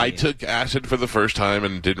 Yeah. I took acid for the first time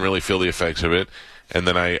and didn't really feel the effects of it. And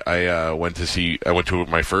then I went to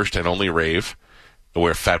my first and only rave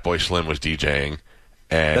where Fatboy Slim was DJing.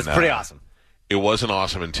 And that's pretty awesome. It wasn't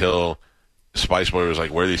awesome until Spice Boy was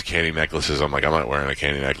like, wear these candy necklaces. I'm like, I'm not wearing a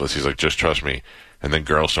candy necklace. He's like, just trust me. And then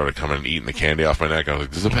girls started coming and eating the candy off my neck. I was like,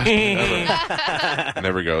 this is the best thing ever. It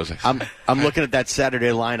never goes. I'm looking at that Saturday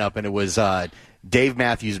lineup, and it was Dave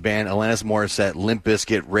Matthews Band, Alanis Morissette, Limp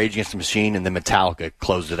Bizkit, Rage Against the Machine, and then Metallica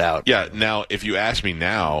closed it out. Yeah, now, if you ask me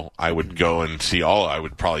now, I would go and I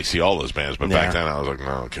would probably see all those bands. But back then, I was like, no,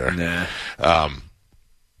 I don't care. Nah.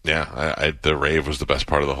 The rave was the best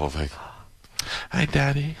part of the whole thing. Hi,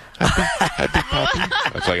 Daddy. Happy puppy.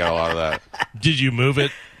 That's why I got a lot of that. Did you move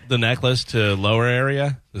the necklace to lower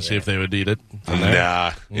area to see if they would eat it?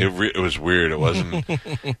 Nah, it was weird. It wasn't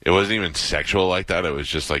even sexual like that. It was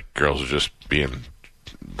just like girls were just being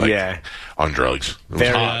on drugs.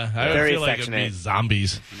 I very feel like it'd be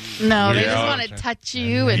zombies. No, they just want to touch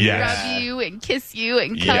you and Yes. rub you and kiss you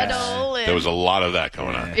and cuddle. And, There was a lot of that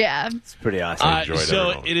going on. yeah. It's pretty awesome. I enjoyed so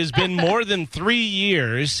every moment. it has been more than 3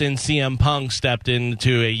 years since CM Punk stepped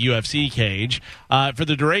into a UFC cage. For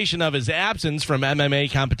the duration of his absence from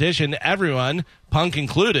MMA competition, everyone, Punk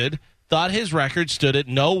included, thought his record stood at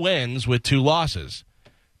no wins with 2 losses.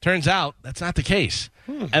 Turns out that's not the case.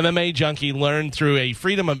 MMA Junkie learned through a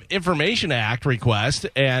Freedom of Information Act request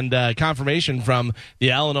and confirmation from the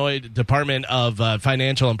Illinois Department of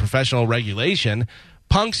Financial and Professional Regulation.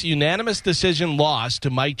 Punk's unanimous decision loss to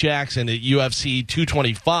Mike Jackson at UFC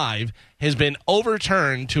 225 has been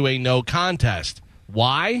overturned to a no contest.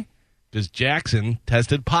 Why? because Jackson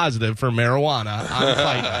tested positive for marijuana on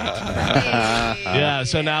fight night. Yeah,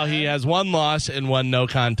 so now he has 1 loss and 1 no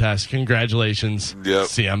contest. Congratulations,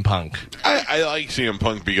 CM Punk. I like CM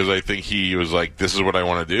Punk because I think he was like, this is what I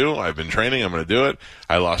want to do. I've been training. I'm going to do it.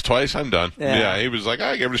 I lost twice. I'm done. Yeah, he was like,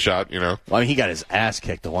 I give it a shot, Well, I mean, he got his ass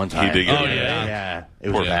kicked the one time. He did get Yeah. It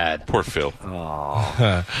was bad. Poor Phil. We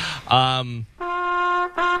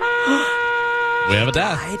have a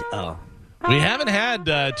death. Oh. We haven't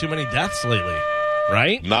had too many deaths lately,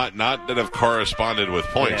 right? Not that have corresponded with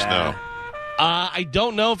points, no. I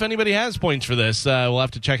don't know if anybody has points for this. We'll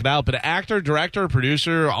have to check it out. But actor, director,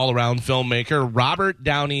 producer, all-around filmmaker Robert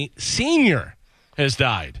Downey Sr. has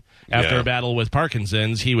died after a battle with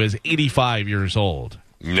Parkinson's. He was 85 years old.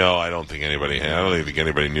 No, I don't think anybody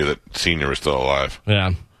knew that Senior was still alive.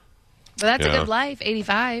 Yeah. But that's a good life,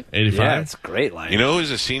 85. 85? Yeah, it's a great life. You know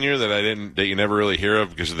who's a senior that you never really hear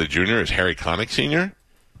of because of the junior is Harry Connick Sr.?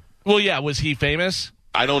 Well, yeah. Was he famous?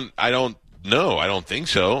 I don't know. I don't think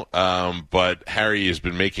so. But Harry has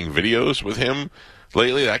been making videos with him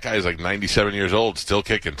lately. That guy's like 97 years old, still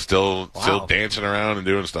kicking, still dancing around and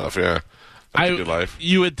doing stuff. Yeah. That's a good life.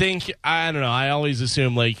 You would think, I don't know, I always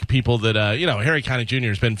assume like people that, Harry Connick Jr.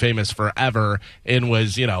 has been famous forever and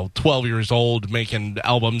was, 12 years old making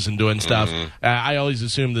albums and doing stuff. I always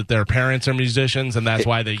assume that their parents are musicians and that's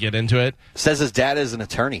why they get into it. Says his dad is an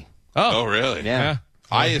attorney. Oh really? Yeah.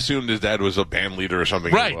 I assumed his dad was a band leader or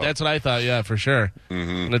something. Right, as well. That's what I thought, yeah, for sure.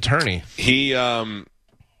 An attorney. He,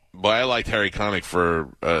 but I liked Harry Connick for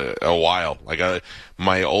a while. Like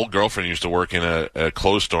my old girlfriend used to work in a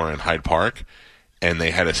clothes store in Hyde Park, and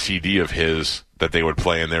they had a CD of his that they would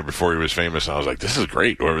play in there before he was famous. And I was like, "This is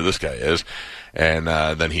great, whoever this guy is." And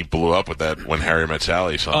then he blew up with that When Harry Met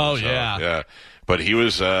Sally song. Oh yeah. But he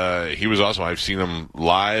was awesome. I've seen him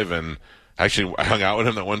live, and actually I hung out with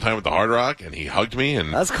him that one time at the Hard Rock, and he hugged me.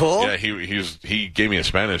 And that's cool. Yeah, he gave me a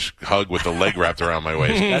Spanish hug with the leg wrapped around my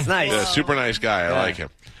waist. That's nice. Yeah, super nice guy. I like him.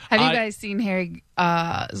 Have you guys seen Harry's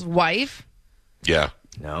wife? Yeah.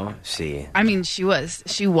 No, I mean, she was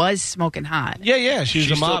smoking hot. Yeah,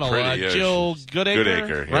 she's a still model. pretty, Jill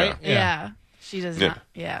Goodacre, yeah. right? Yeah. She does not.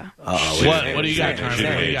 Yeah. What do you got, She Carmen?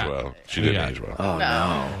 didn't What do you age got? well. She didn't age well. Oh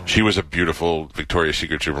no. She was a beautiful Victoria's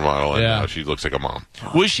Secret supermodel, and now she looks like a mom.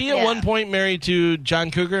 Was she at one point married to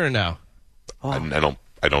John Cougar or no? I don't know.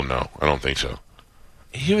 I don't think so.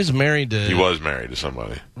 He was married to... He was married to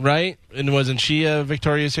somebody. Right? And wasn't she a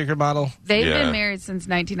Victoria's Secret model? They've been married since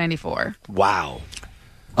 1994. Wow.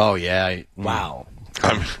 Oh, yeah. Wow.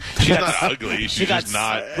 She's not ugly. She's just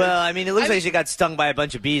not... Well, I mean, it looks like she got stung by a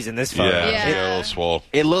bunch of bees in this photo. Yeah, a little swole.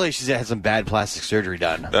 It looks like she's had some bad plastic surgery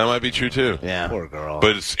done. That might be true, too. Yeah. Poor girl.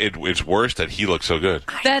 But it's worse that he looks so good.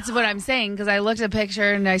 That's what I'm saying, because I looked at a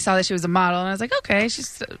picture and I saw that she was a model, and I was like, okay,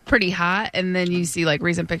 she's pretty hot. And then you see, like,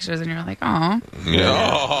 recent pictures, and you're like, aw.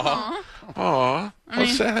 Yeah. Aw. How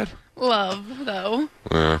sad. Love, though.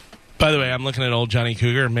 Yeah. By the way, I'm looking at old Johnny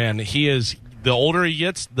Cougar. Man, he is... The older he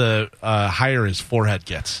gets, the higher his forehead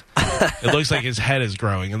gets. It looks like his head is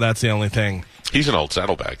growing, and that's the only thing. He's an old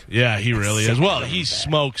saddlebag. Yeah, he really is. Well, he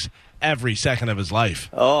smokes every second of his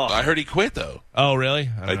life. Oh. I heard he quit, though. Oh, really?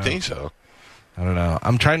 I think so. I don't know.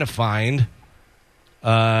 I'm trying to find... he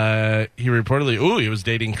reportedly... Ooh, he was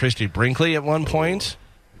dating Christy Brinkley at one point.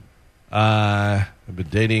 But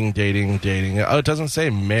dating. Oh, it doesn't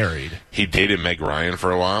say married. He dated Meg Ryan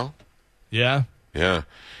for a while. Yeah? Yeah.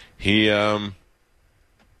 He, I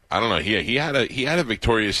don't know. He had a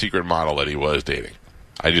Victoria's Secret model that he was dating.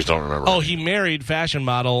 I just don't remember. Oh, he married fashion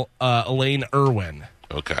model Elaine Irwin.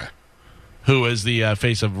 Okay. Who is the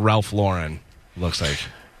face of Ralph Lauren, looks like.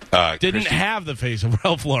 Didn't have the face of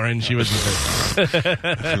Ralph Lauren. She was the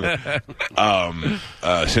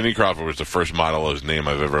face. Cindy Crawford was the first model whose name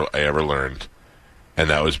I ever learned.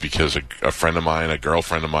 And that was because a girlfriend of mine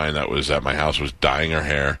that was at my house was dyeing her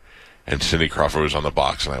hair. And Cindy Crawford was on the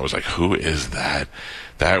box, and I was like, "Who is that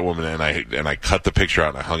woman?" And I cut the picture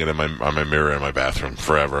out and I hung it on my mirror in my bathroom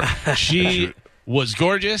forever. She was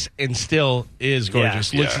gorgeous and still is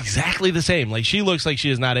gorgeous. Looks exactly the same. Like, she looks like she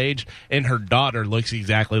has not aged, and her daughter looks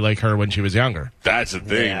exactly like her when she was younger. That's the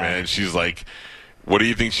thing, man. She's like, what do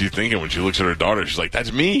you think she's thinking when she looks at her daughter? She's like,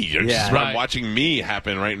 "That's me." I'm watching me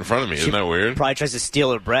happen right in front of me. Isn't that weird? Probably tries to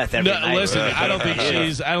steal her breath every night. Listen, I don't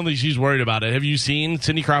think she's worried about it. Have you seen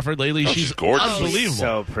Cindy Crawford lately? She's gorgeous. Unbelievable.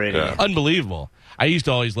 So pretty. Yeah. Unbelievable. I used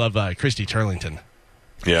to always love Christy Turlington.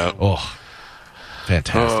 Yeah. Oh,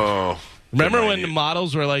 fantastic. Oh. Remember when the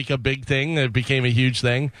models were like a big thing? It became a huge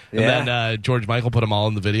thing. And then George Michael put them all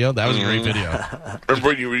in the video. That was a great video. Remember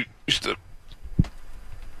when you used to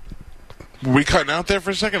Were we cutting out there for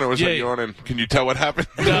a second, or was I yawning? Can you tell what happened?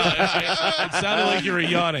 No, it sounded like you were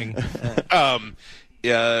yawning.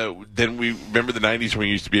 Then we remember the 90s when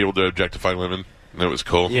we used to be able to objectify women. That was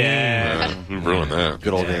cool. Yeah. We ruined that.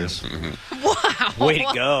 Good old days. Wow. Way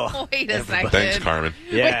to go. Wait a second. Thanks, Carmen.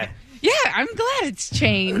 Yeah. Yeah, I'm glad it's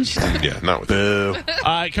changed. Yeah, not with you.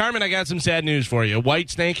 Carmen, I got some sad news for you.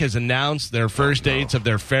 Whitesnake has announced their first dates of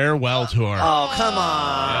their farewell tour. Oh, come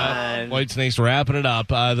on. Whitesnake's wrapping it up.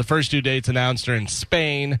 The first 2 dates announced are in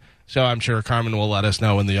Spain, so I'm sure Carmen will let us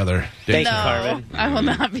know when the other dates Thank you, No, Carmen. I will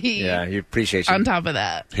not be Yeah, you appreciate you. on top of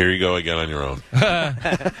that. Here you go again on your own. I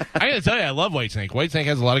got to tell you, I love Whitesnake. Whitesnake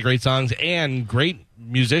has a lot of great songs and great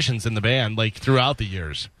musicians in the band, like throughout the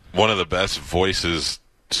years. One of the best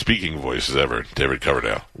speaking voices ever, David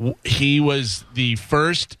Coverdale. He was the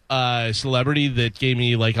first celebrity that gave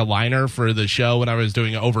me like a liner for the show when I was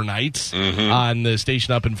doing overnights on the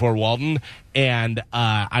station up in Fort Walton, and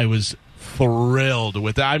I was thrilled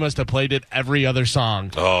with it. I must have played it every other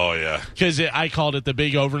song. Oh, yeah. Because I called it the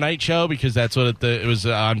Big Overnight Show because that's what it was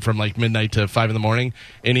on from like midnight to 5 in the morning.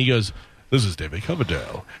 And he goes, "This is David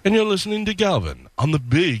Coverdale, and you're listening to Galvin on the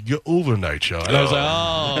Big Overnight Show." And I was like,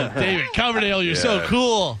 "Oh, David Coverdale, you're so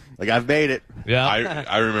cool." Like, I've made it. Yeah.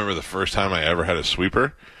 I remember the first time I ever had a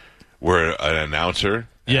sweeper where an announcer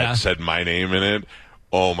had said my name in it.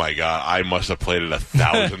 Oh, my God. I must have played it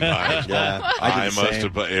 1,000 times. Yeah, I did the must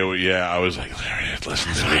same. have. I was like, Larry,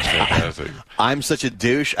 listen to it. It's fantastic. I'm such a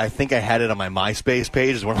douche. I think I had it on my MySpace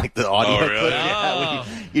page. Is one of like the audio. Oh, really? clips. Yeah,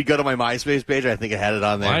 you'd go to my MySpace page. I think I had it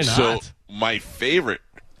on there. Why not? So my favorite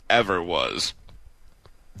ever was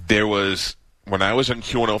when I was on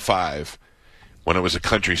Q105, when it was a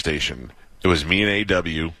country station, it was me and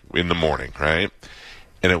AW in the morning, right?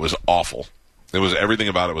 And it was awful. Everything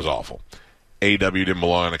about it was awful. AW didn't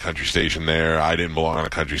belong on a country station there. I didn't belong on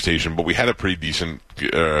a country station, but we had a pretty decent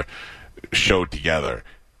show together.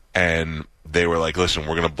 And they were like, "Listen,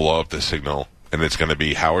 we're going to blow up this signal, and it's going to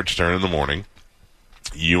be Howard Stern in the morning,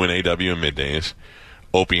 you and AW in middays,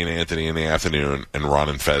 Opie and Anthony in the afternoon, and Ron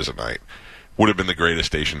and Fez at night." Would have been the greatest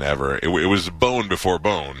station ever. It was Bone before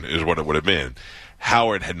Bone is what it would have been.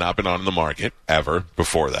 Howard had not been on the market ever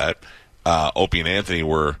before that. Opie and Anthony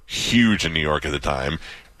were huge in New York at the time.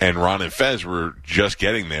 And Ron and Fez were just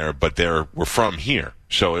getting there, but were from here.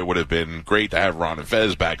 So it would have been great to have Ron and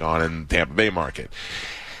Fez back on in Tampa Bay market.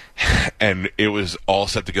 And it was all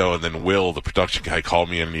set to go. And then Will, the production guy, called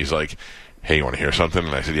me in and he's like, "Hey, you want to hear something?"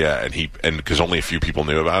 And I said, "Yeah." And because only a few people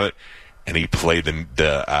knew about it, and he played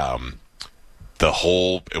the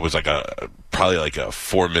whole. It was like probably like a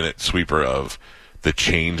 4-minute sweeper of the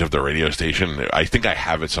change of the radio station. I think I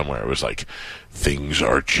have it somewhere. It was like, "Things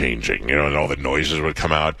are changing," and all the noises would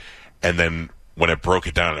come out. And then when it broke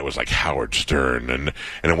it down, it was like Howard Stern, and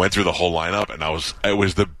it went through the whole lineup, and it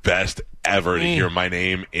was the best ever to hear my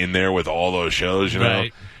name in there with all those shows,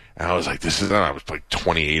 Right. And I was like, I was like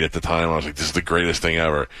 28 at the time. I was like, this is the greatest thing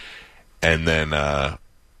ever. And then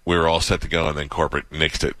we were all set to go, and then corporate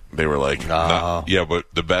nixed it. They were like, "No." Yeah, but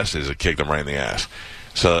the best is it kicked them right in the ass.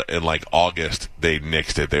 So in like August, they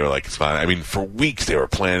nixed it. They were like, "It's fine." I mean, for weeks they were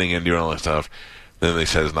planning and doing all that stuff. Then they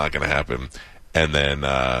said it's not going to happen. And then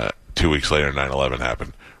 2 weeks later, 9/11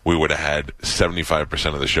 happened. We would have had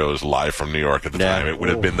 75% of the shows live from New York at the time. It would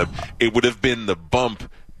have been the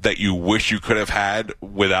bump that you wish you could have had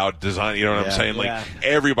without design. You know what I'm saying? Like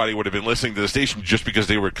everybody would have been listening to the station just because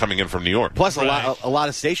they were coming in from New York. Plus, a lot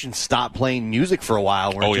of stations stopped playing music for a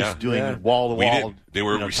while. We're just doing wall to wall. They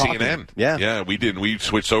were CNN. Yeah, we did. We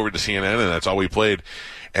switched over to CNN, and that's all we played.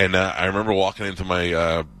 And I remember walking into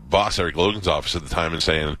my boss, Eric Logan's office at the time, and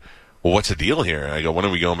saying, "Well, what's the deal here?" And I go, "When are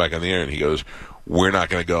we going back on the air?" And he goes, "We're not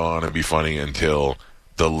going to go on and be funny until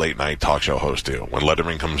the late night talk show hosts do. When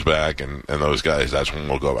Letterman comes back and those guys, that's when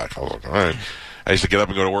we'll go back." I was like, all right. I used to get up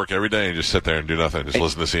and go to work every day and just sit there and do nothing, just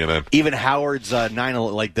listen to CNN. Even Howard's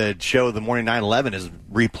the show, the morning 9/11 is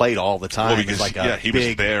replayed all the time. Well, because he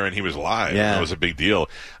was there and he was live. Yeah, and that was a big deal.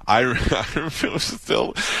 I remember it was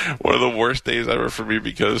still one of the worst days ever for me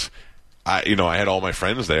because I had all my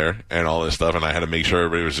friends there and all this stuff, and I had to make sure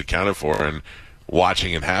everybody was accounted for. And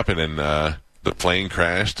watching it happen, and the plane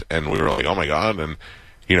crashed, and we were like, "Oh my God!" And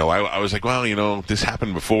I was like, well, this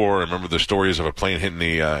happened before. I remember the stories of a plane hitting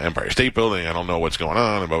the Empire State Building. I don't know what's going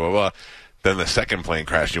on, and blah, blah, blah. Then the second plane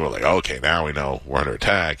crashed, and you were like, okay, now we know we're under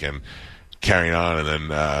attack, and carrying on. And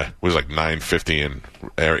then it was like 9:50, and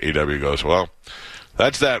AW goes, "Well,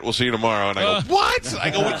 that's that. We'll see you tomorrow." And I go, "What?" I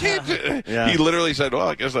go, "We can't." He literally said, "Well,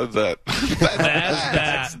 I guess that's that."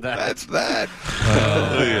 That's that.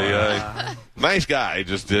 Nice guy. I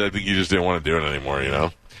think he just didn't want to do it anymore,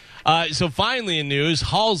 So finally in news,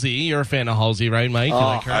 Halsey. You're a fan of Halsey, right, Mike? You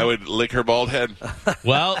like her? I would lick her bald head.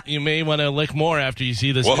 Well, you may want to lick more after you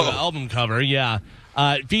see this new album cover. Yeah.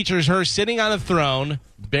 It features her sitting on a throne,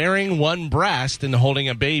 bearing one breast and holding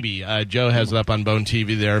a baby. Joe has it up on Bone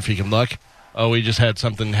TV there if you can look. Oh, we just had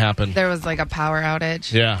something happen. There was like a power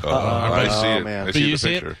outage. Yeah. I see it. Man. I But see you the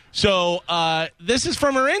see picture. it? So this is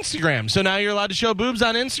from her Instagram. So now you're allowed to show boobs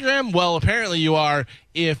on Instagram? Well, apparently you are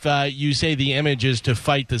if you say the image is to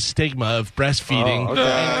fight the stigma of breastfeeding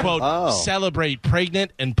and, quote, celebrate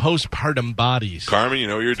pregnant and postpartum bodies. Carmen, you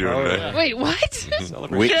know what you're doing today. Wait, what? She has a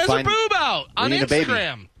boob out on need a baby.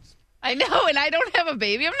 Instagram. I know, and I don't have a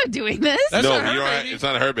baby. I'm not doing this. That's No, not her you're baby. it's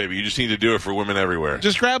not her baby. You just need to do it for women everywhere.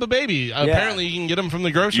 Just grab a baby. Apparently you can get them from the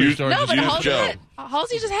grocery store. No, Just but use Halsey, Joe.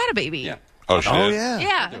 Halsey just had a baby. Yeah. Oh, shit. Oh, yeah.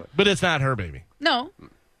 Yeah. But it's not her baby. No.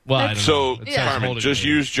 Well, I don't So, know. It says Carmen, holding just a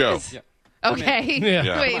baby. use Joe. Okay.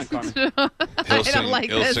 Yeah. Wait. Come on, He'll I don't like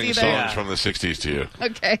he'll this sing either. songs from the 60s to you.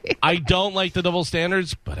 Okay. I don't like the double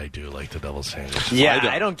standards, but I do like the double standards. Yeah, I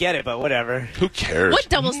don't- I don't get it, but whatever. Who cares? What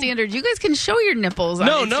double standard? You guys can show your nipples on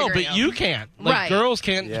No, Instagram. but you can't. Like, Right. girls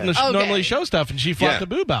can't normally Okay. show stuff, and she flopped a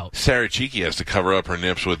boob out. Sarah Cheeky has to cover up her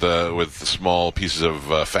nips with small pieces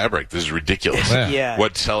of fabric. This is ridiculous. Yeah. Yeah.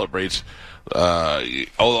 What celebrates?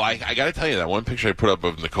 Although I got to tell you that one picture I put up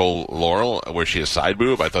of Nicole Laurel where she has side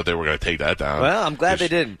boob, I thought they were going to take that down. Well, I'm glad they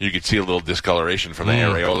didn't. You could see a little discoloration from the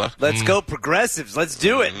areola. Let's go progressives. Let's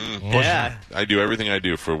do it. Yeah. I do everything I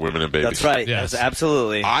do for women and babies. That's right. Yes. That's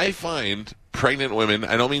absolutely. I find pregnant women,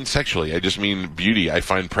 I don't mean sexually, I just mean beauty. I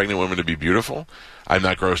find pregnant women to be beautiful. I'm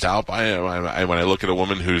not grossed out by it. When I look at a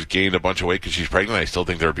woman who's gained a bunch of weight because she's pregnant, I still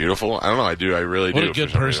think they're beautiful. I don't know. I do. I really What do. a good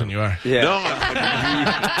for some person reason. you are. Yeah. No,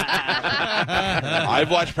 I've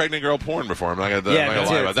watched pregnant girl porn before. I'm not going to Yeah, lie me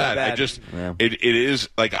too. about It's that. not I bad. just Yeah. it is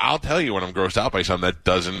like I'll tell you when I'm grossed out by something that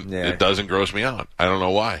doesn't Yeah. it doesn't gross me out. I don't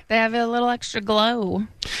know why. They have a little extra glow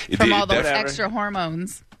from all those extra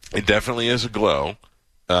hormones. It definitely is a glow.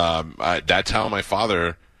 That's how my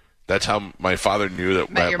father knew that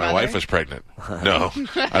Met your my mother? wife was pregnant. No,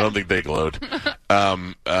 I don't think they glowed.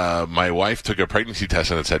 My wife took a pregnancy test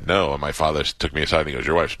and it said no. And my father took me aside and he goes,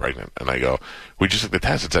 "Your wife's pregnant." And I go, "We just took the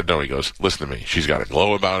test." It said no. He goes, "Listen to me. She's got a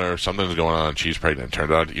glow about her. Something's going on. She's pregnant."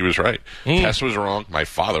 Turned out he was right. Test was wrong. My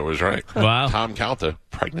father was right. Wow. Tom Calta,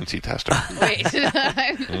 pregnancy tester. Wait.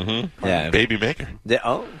 Yeah. Baby maker.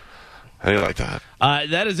 Oh. How do you like that?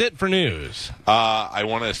 That is it for news. I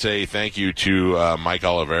want to say thank you to Mike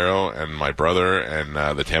Olivero and my brother and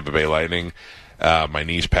the Tampa Bay Lightning. My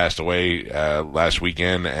niece passed away last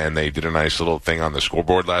weekend, and they did a nice little thing on the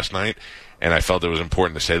scoreboard last night. And I felt it was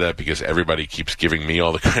important to say that because everybody keeps giving me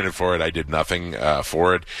all the credit for it. I did nothing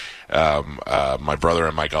for it. My brother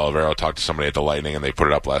and Mike Olivero talked to somebody at the Lightning, and they put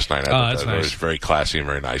it up last night. I thought that's that nice. It was very classy and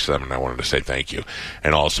very nice of them, and I wanted to say thank you.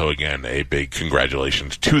 And also, again, a big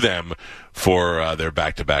congratulations to them for their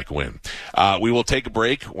back-to-back win. We will take a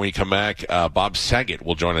break. When we come back, Bob Saget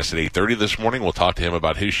will join us at 8:30 this morning. We'll talk to him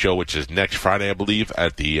about his show, which is next Friday, I believe,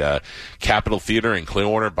 at the Capitol Theater in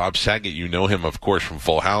Clearwater. Bob Saget, you know him, of course, from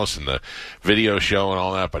Full House and the video show and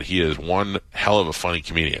all that, but he is one hell of a funny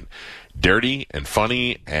comedian. Dirty and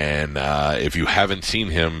funny, and if you haven't seen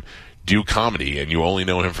him do comedy and you only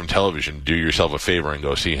know him from television, do yourself a favor and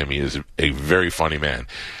go see him. He is a very funny man.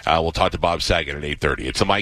 We'll talk to Bob Saget at 8:30. It's the Mike